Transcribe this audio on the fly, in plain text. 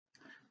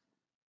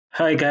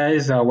Hi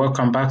guys,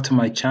 welcome back to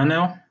my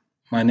channel.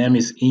 My name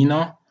is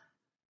Eno.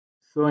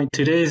 So in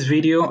today's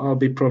video, I'll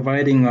be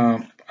providing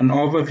an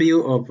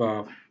overview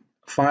of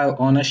file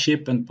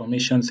ownership and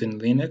permissions in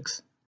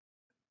Linux.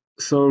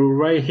 So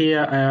right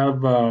here, I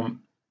have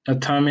a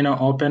terminal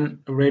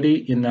open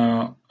already in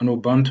an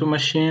Ubuntu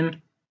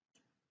machine.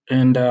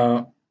 And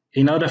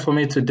in order for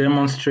me to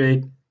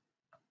demonstrate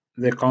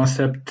the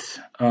concept,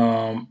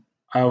 I've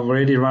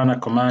already run a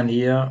command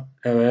here,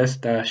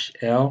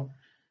 ls-l,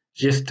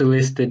 just to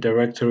list the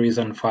directories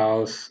and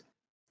files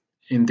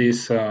in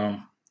this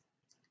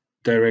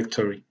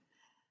directory.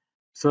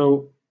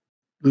 So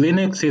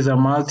Linux is a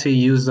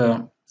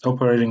multi-user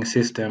operating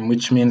system,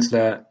 which means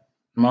that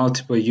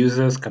multiple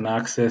users can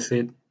access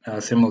it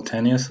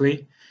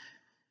simultaneously.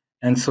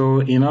 And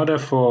so in order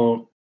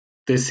for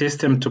the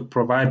system to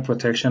provide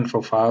protection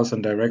for files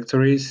and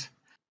directories,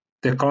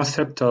 the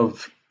concept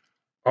of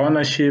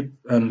ownership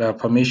and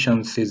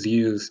permissions is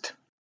used.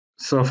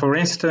 So for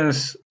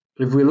instance,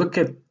 if we look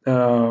at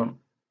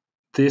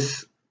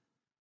this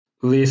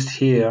list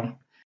here,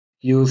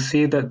 you'll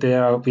see that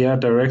we have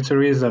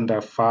directories and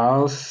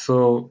files.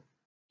 So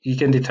you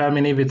can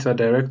determine if it's a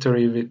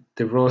directory if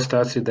the row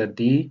starts with a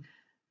D,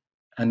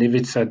 and if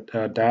it's a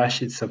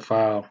dash, it's a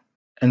file.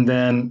 And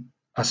then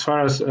as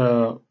far as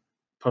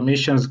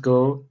permissions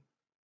go,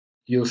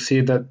 you'll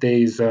see that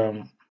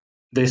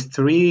there's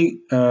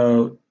three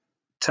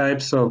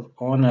types of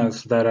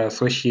owners that are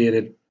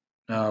associated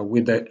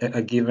with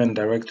a given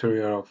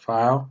directory or a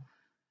file,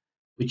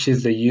 which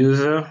is the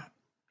user,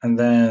 and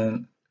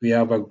then we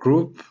have a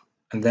group,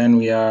 and then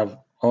we have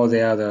all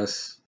the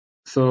others.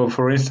 So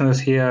for instance,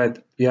 here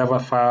we have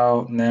a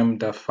file named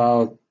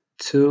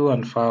file2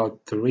 and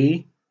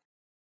file3.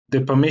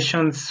 The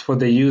permissions for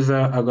the user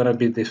are going to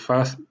be the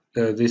first,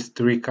 these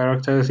three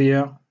characters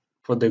here.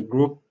 For the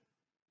group,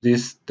 the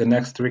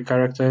next three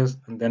characters,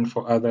 and then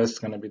for others, it's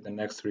going to be the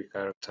next three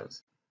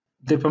characters.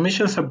 The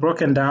permissions are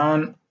broken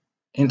down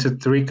into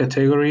three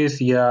categories.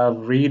 You have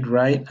read,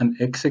 write,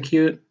 and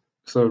execute.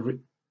 So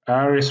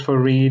R is for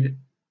read,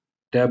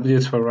 W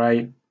is for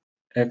write,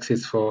 X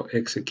is for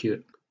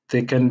execute.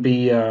 They can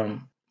be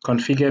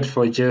configured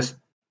for just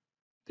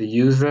the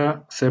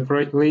user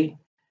separately,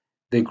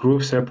 the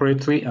group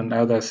separately, and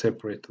others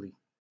separately.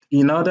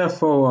 In order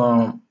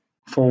for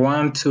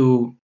one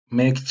to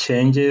make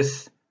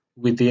changes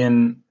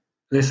within,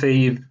 let's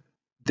say if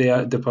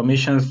the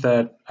permissions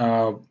that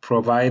are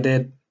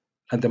provided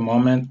at the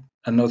moment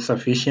are not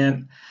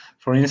sufficient.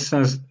 For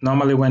instance,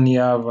 normally when you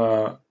have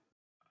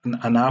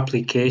an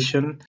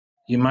application,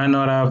 you might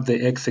not have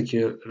the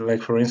execute.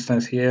 Like for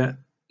instance here,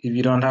 if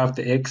you don't have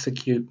the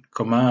execute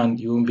command,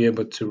 you won't be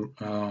able to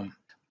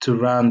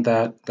run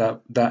that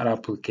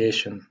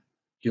application.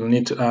 You'll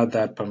need to add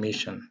that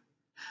permission.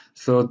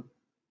 So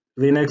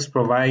Linux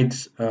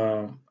provides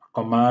a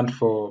command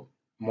for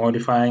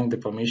modifying the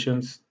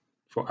permissions,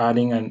 for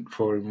adding and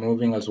for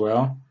removing as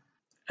well.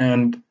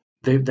 And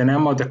the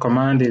name of the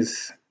command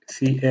is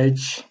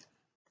chmod.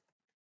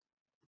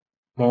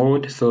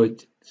 So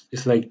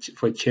it's like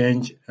for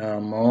change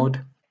mode.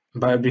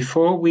 But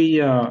before we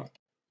go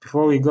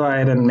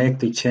ahead and make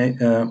the change,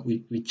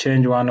 we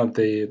change one of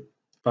the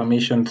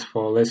permissions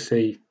for, let's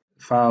say,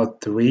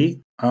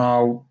 file3.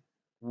 I'll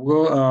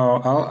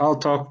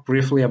talk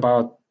briefly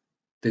about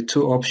the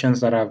two options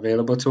that are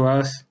available to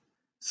us.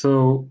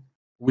 So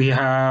we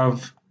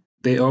have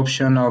the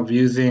option of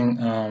using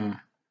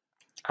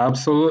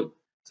absolute.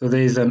 So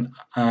there is an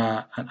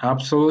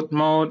absolute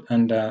mode,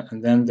 and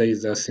then there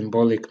is a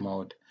symbolic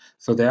mode.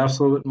 So the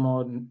absolute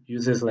mode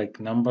uses like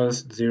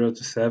numbers 0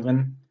 to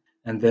 7,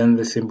 and then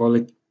the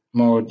symbolic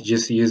mode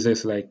just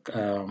uses like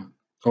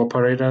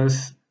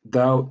operators.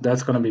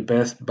 That's going to be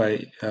best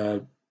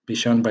be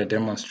shown by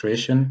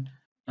demonstration.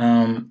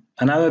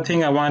 Another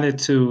thing I wanted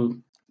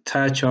to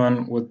touch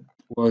on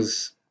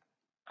was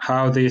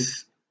how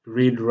this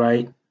read,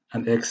 write,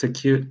 and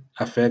execute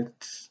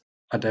affects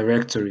a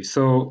directory.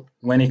 So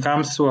when it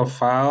comes to a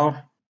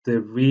file, the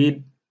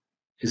read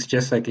is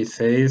just like it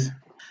says.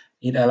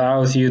 It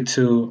allows you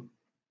to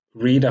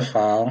read a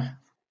file,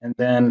 and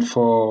then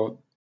for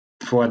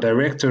a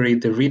directory,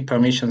 the read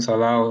permissions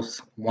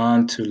allows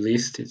one to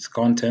list its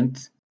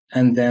content,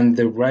 and then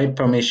the write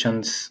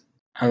permissions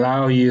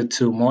allow you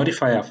to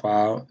modify a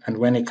file. And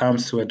when it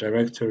comes to a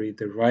directory,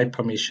 the write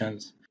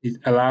permissions,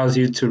 it allows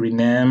you to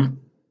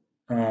rename,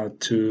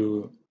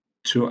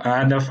 to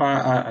add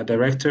a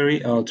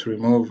directory, or to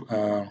remove,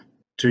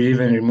 to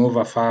even remove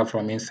a file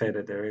from inside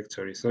a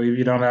directory. So if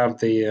you don't have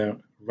the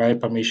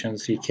write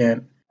permissions, you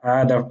can't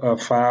add a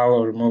file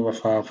or remove a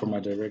file from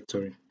a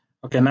directory.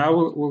 Okay, now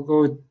we'll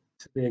go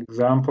to the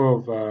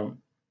example of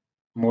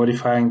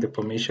modifying the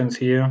permissions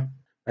here.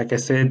 Like I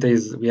said,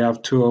 we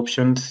have two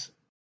options,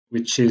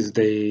 which is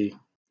the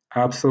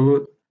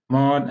absolute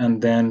mode,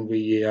 and then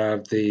we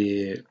have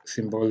the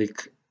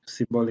symbolic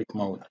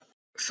mode.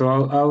 So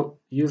I'll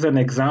use an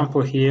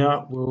example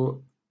here.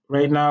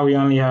 Right now we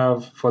only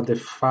have, for the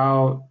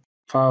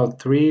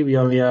file3, we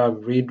only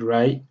have read,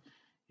 write.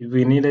 If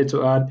we needed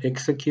to add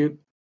execute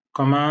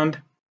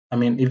command,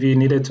 if you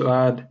needed to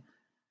add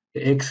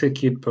the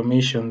execute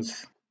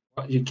permissions,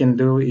 what you can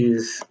do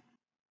is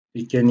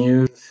you can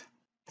use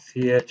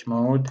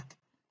chmod,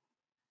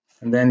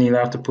 and then you'll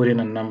have to put in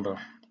a number.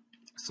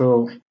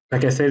 So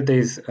like I said,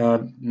 there's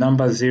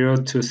number 0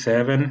 to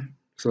 7.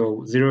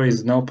 So 0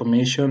 is no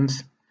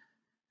permissions,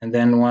 and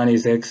then 1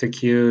 is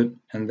execute,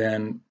 and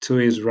then 2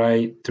 is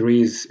write,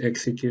 3 is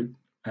execute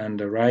and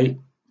write,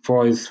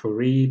 4 is for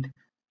read,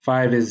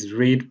 5 is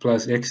read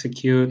plus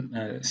execute,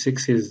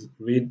 6 is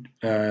read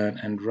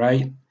and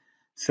write,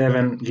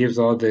 7 gives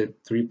all the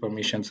 3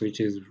 permissions, which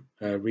is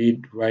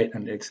read, write,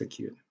 and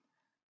execute.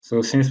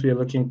 So since we're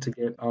looking to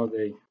get all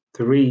the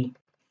 3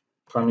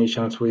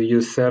 permissions, we'll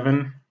use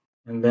 7,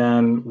 and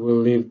then we'll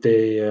leave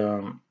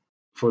the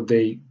for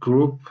the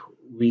group,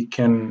 we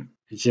can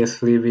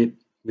just leave it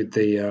with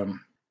the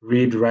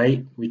read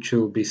write, which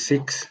will be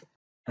 6,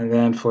 and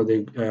then for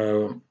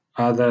the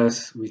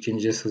others, we can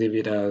just leave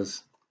it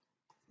as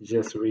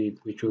just read,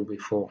 which will be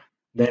 4.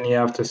 Then you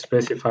have to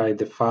specify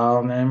the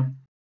file name,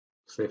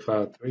 say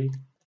file3,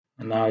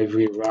 and now if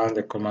we run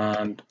the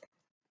command,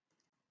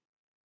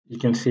 you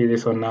can see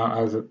this one now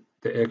has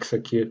the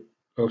execute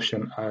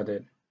option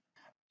added.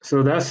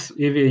 So that's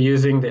if you're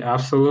using the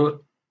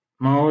absolute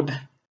mode.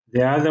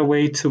 The other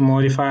way to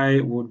modify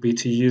would be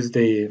to use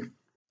the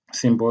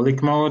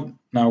symbolic mode.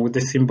 Now with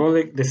the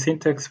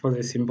syntax for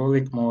the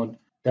symbolic mode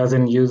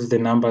doesn't use the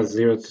numbers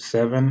 0 to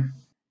 7.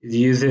 It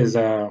uses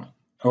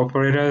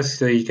operators,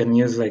 so you can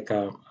use like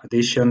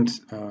addition,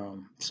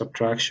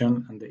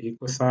 subtraction, and the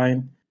equal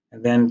sign.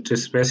 And then to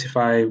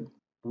specify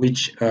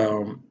which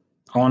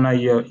owner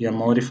you're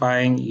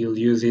modifying, you'll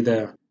use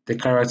either the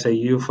character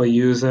U for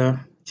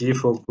user, G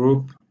for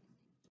group,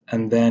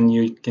 and then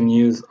you can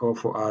use O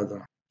for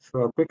other.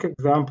 So a quick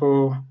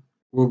example,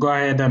 we'll go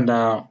ahead and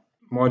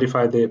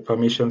modify the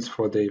permissions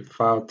for the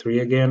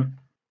file3 again.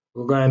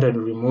 We'll go ahead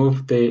and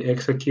remove the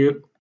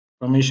execute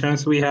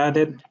permissions we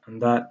added,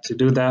 and that to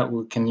do that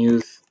we can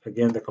use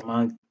again the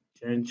command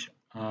change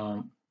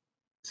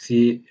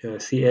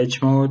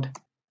chmod,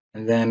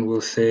 and then we'll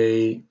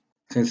say,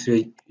 since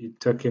we're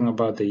talking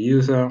about the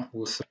user,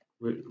 we'll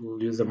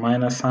use a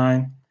minus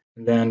sign,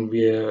 and then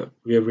we're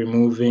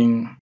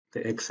removing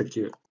the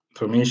execute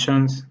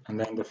permissions, and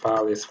then the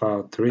file is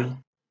file3.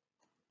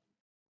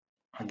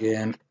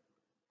 Again,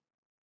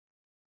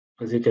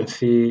 as you can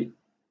see,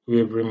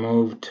 we've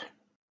removed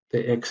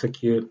the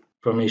execute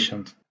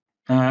permissions.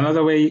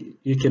 Another way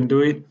you can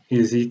do it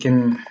is you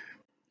can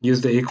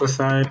use the equal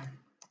sign,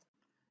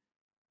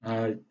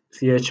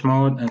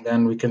 chmod, and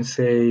then we can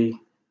say,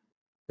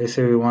 let's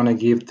say we want to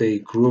give the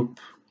group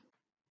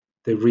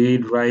the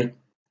read, write,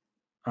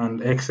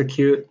 and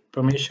execute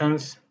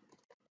permissions,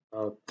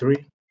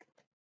 3.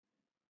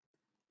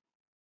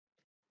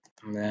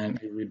 And then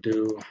if we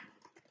do,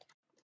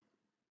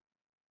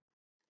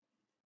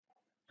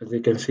 as you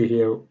can see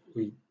here,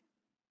 we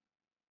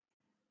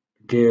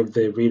give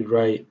the read,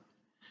 write,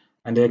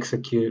 and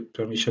execute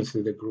permissions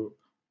to the group.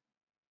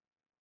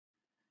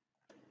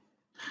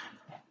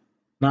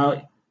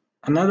 Now,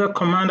 another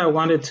command I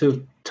wanted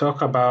to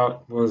talk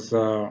about was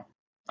a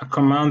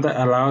command that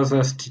allows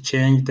us to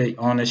change the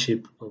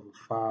ownership of a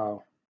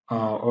file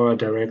or a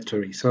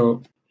directory.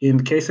 So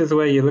in cases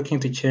where you're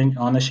looking to change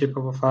ownership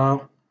of a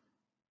file,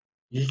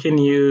 you can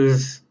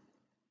use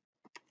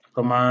a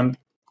command,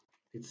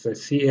 it's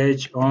a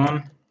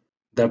chown,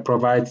 that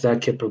provides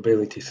that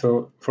capability.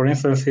 So for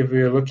instance, if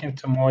we're looking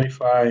to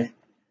modify,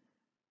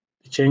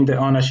 change the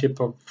ownership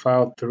of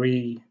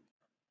file3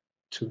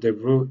 to the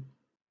root,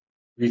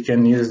 we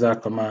can use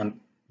that command.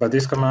 But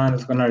this command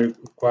is going to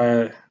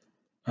require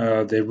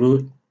the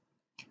root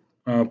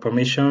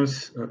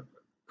permissions.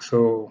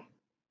 So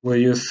we'll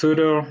use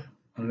sudo,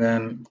 and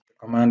then the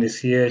command is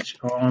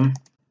chown,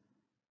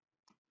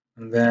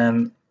 and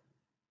then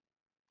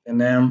the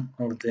name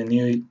of the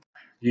new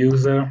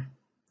user,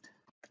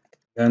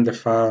 then the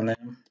file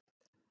name.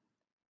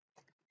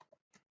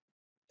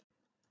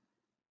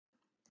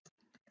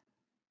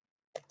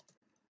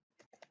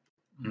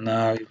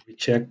 Now if we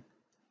check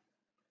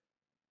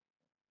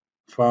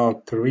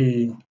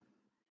file3,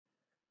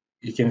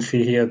 you can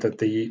see here that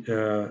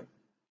the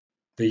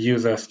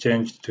user has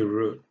changed to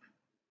root.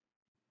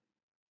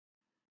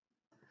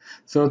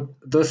 So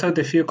those are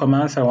the few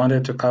commands I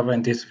wanted to cover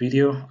in this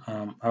video.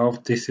 I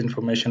hope this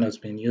information has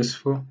been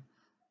useful.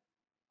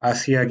 I'll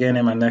see you again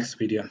in my next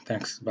video.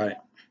 Thanks. Bye.